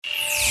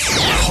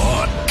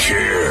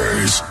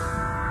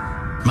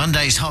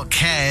Monday's Hot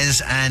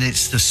Cares, and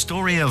it's the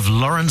story of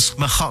Lawrence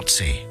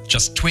Mokgotsi.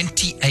 Just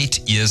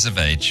 28 years of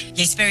age.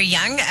 Yes, very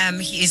young.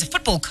 He is a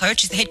football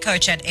coach. He's the head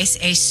coach at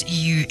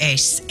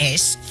SSUSS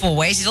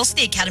Fourways. He's also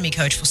the academy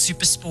coach for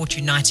Supersport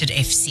United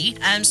FC.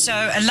 So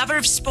a lover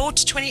of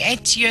sport,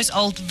 28 years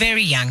old,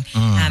 very young,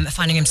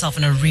 finding himself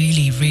in a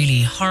really,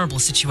 really horrible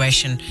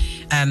situation,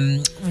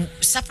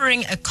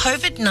 suffering a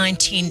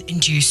COVID-19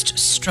 induced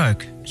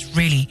stroke. It's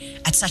really,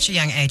 at such a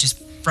young age, is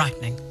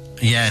frightening.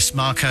 Yes,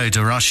 Marco de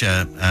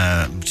Rocha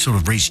sort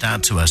of reached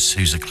out to us,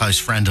 who's a close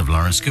friend of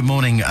Lawrence. Good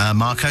morning,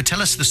 Marco.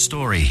 Tell us the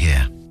story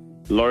here.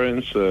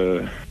 Lawrence,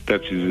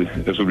 that's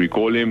what we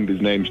call him. His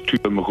name's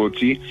Tulo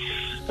Mokgotsi.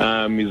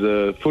 He's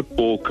a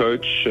football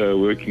coach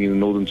working in the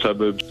northern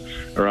suburbs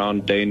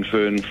around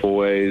Dainfern,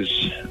 Fourways.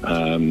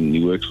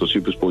 He works for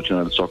Supersport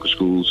United Soccer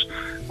Schools,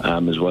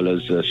 as well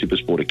as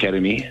Supersport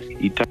Academy.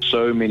 He touched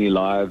so many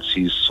lives.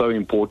 He's so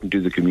important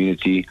to the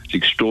community. It's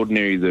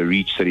extraordinary the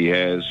reach that he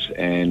has.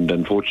 And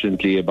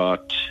unfortunately,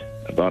 about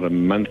a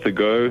month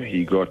ago,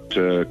 he got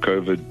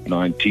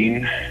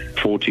COVID-19.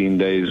 14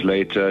 days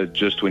later,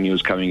 just when he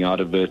was coming out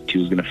of it, he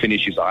was going to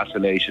finish his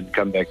isolation,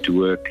 come back to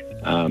work.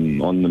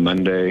 On the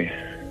Monday,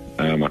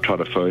 I tried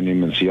to phone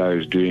him and see how he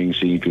was doing,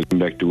 seeing if he was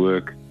coming back to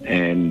work.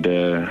 And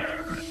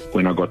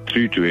when I got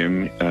through to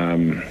him,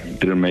 it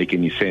didn't make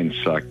any sense.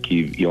 Like,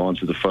 he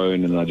answered the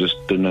phone and I just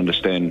didn't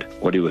understand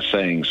what he was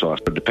saying. So I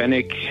started to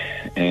panic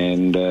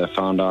and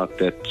found out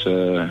that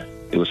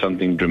there was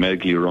something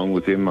dramatically wrong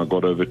with him. I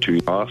got over to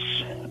his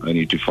house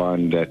only to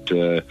find that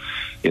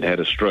it had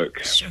a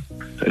stroke. Sure.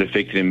 It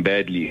affected him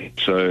badly.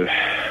 So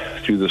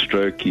through the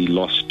stroke, he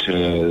lost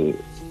the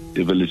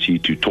ability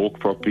to talk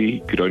properly. He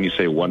could only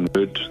say one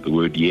word, the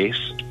word yes.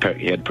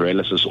 He had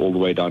paralysis all the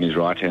way down his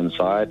right-hand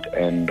side,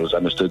 and it was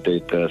understood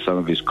that some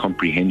of his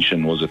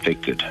comprehension was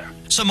affected.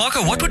 So,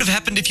 Marco, what would have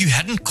happened if you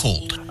hadn't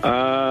called?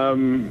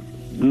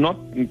 Not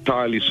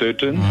entirely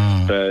certain,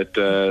 but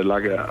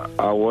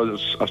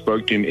I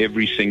spoke to him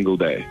every single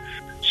day.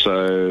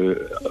 So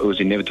it was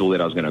inevitable that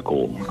I was going to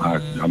call.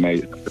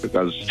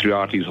 Because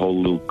throughout his whole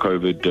little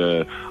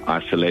COVID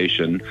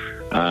isolation,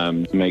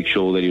 make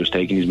sure that he was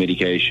taking his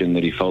medication,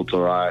 that he felt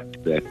all right,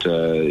 that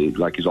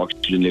his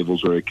oxygen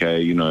levels were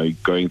okay,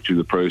 going through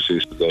the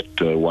process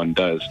that one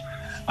does.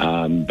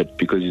 But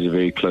because he's a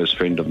very close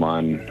friend of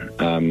mine,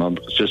 I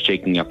was just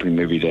checking up on him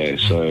every day.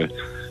 So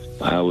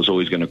I was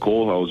always going to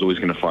call. I was always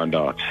going to find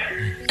out.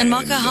 And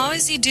Marco, how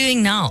is he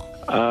doing now?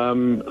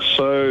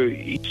 So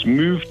he's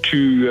moved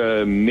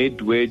to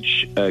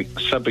MedWedge, a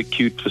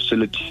subacute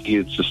facility.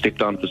 It's a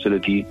step-down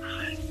facility,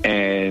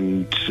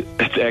 and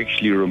it's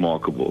actually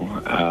remarkable.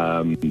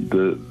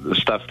 The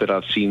stuff that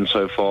I've seen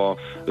so far,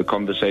 the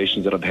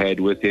conversations that I've had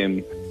with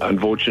him.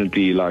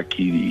 Unfortunately,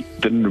 he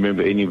didn't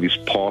remember any of his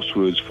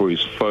passwords for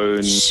his phone,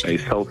 his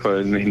cell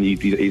phone, and he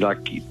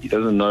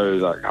doesn't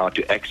know how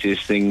to access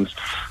things.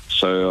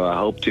 So I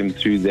helped him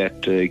through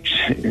that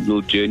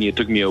little journey. It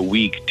took me a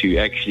week to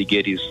actually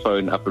get his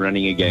phone up and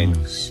running again,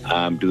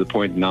 to the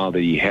point now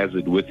that he has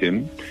it with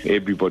him.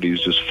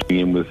 Everybody's just filling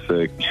him with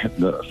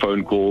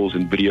phone calls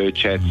and video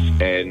chats,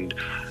 and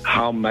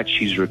how much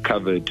he's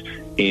recovered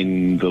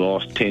in the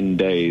last 10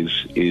 days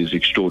is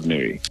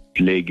extraordinary.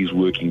 His leg is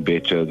working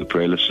better, the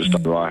paralysis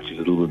on the right is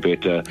a little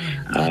bit better.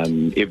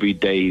 Every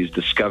day he's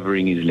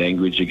discovering his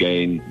language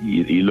again.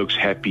 He looks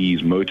happy,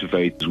 he's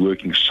motivated, he's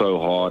working so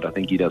hard. I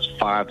think he does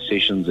 5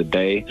 sessions a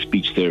day.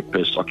 Speech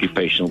therapists,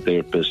 occupational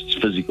therapists,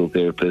 physical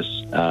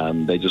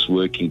therapists, they're just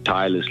working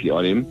tirelessly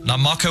on him. Now,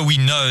 Marco, we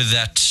know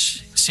that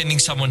sending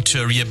someone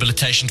to a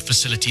rehabilitation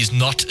facility is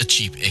not a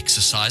cheap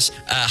exercise.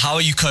 How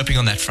are you coping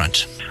on that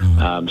front?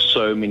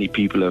 So many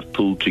people have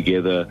pulled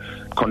together,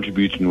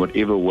 contributed in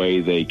whatever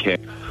way they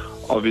can.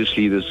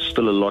 Obviously, there's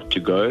still a lot to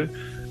go.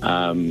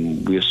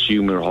 We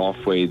assume we're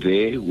halfway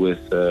there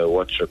with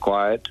what's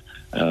required.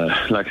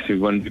 Like I said, we're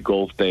going to do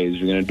golf days,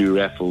 we're going to do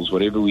raffles,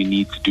 whatever we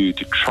need to do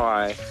to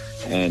try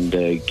and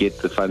get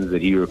the funds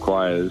that he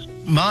requires.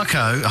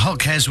 Marco, Hot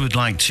Cares would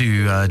like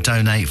to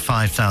donate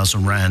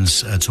 5,000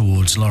 rands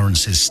towards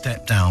Lawrence's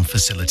step-down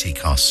facility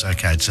costs.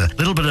 Okay, it's a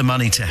little bit of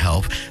money to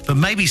help, but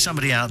maybe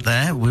somebody out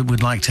there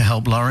would like to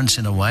help Lawrence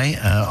in a way.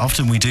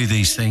 Often we do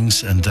these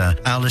things, and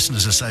our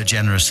listeners are so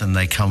generous and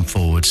they come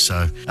forward.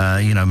 So,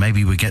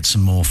 maybe we get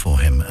some more for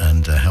him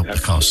and help the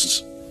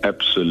costs.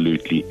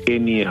 Absolutely.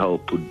 Any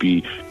help would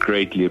be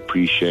greatly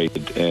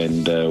appreciated.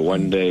 And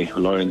one day,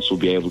 Lawrence will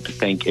be able to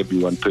thank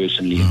everyone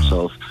personally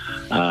himself.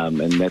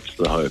 And that's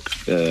the hope,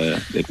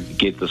 that we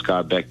get this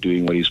guy back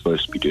doing what he's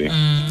supposed to be doing.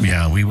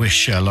 Yeah, we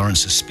wish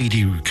Lawrence a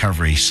speedy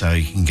recovery so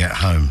he can get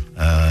home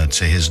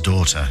to his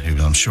daughter,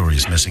 who I'm sure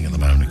he's missing at the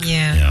moment.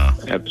 Yeah.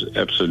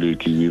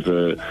 Absolutely.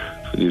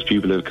 There's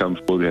people that have come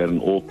forward. We had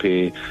an au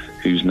pair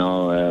who's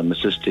now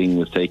assisting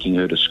with taking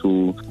her to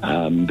school,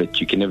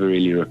 but you can never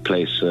really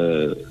replace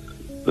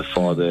the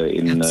father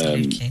in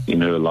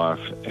her life,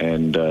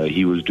 and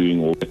he was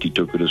doing all that. He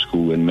took her to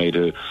school and made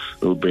her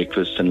little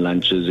breakfasts and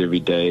lunches every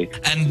day.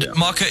 And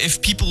Marco,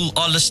 if people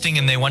are listening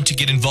and they want to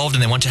get involved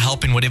and they want to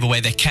help in whatever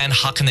way they can,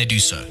 how can they do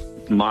so?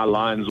 My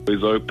line's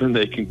always open.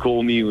 They can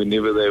call me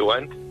whenever they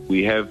want.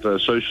 We have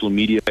social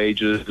media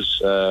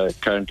pages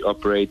currently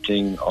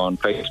operating on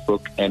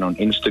Facebook and on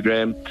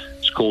Instagram.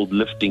 It's called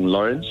Lifting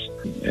Lawrence.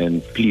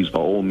 And please, by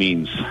all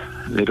means,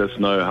 let us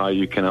know how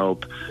you can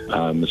help.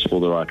 It's for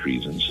the right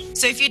reasons.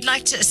 So if you'd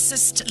like to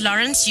assist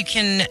Lawrence, you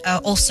can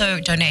also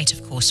donate,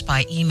 of course,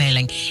 by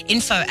emailing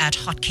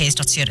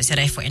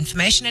info@hotcares.co.za for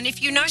information. And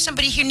if you know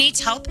somebody who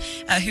needs help,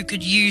 who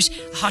could use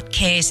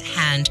Hotcare's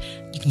hand,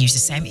 you can use the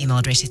same email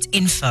address. It's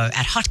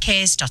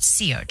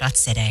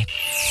info@hotcares.co.za.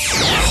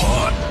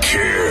 Hot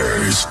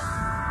Cares.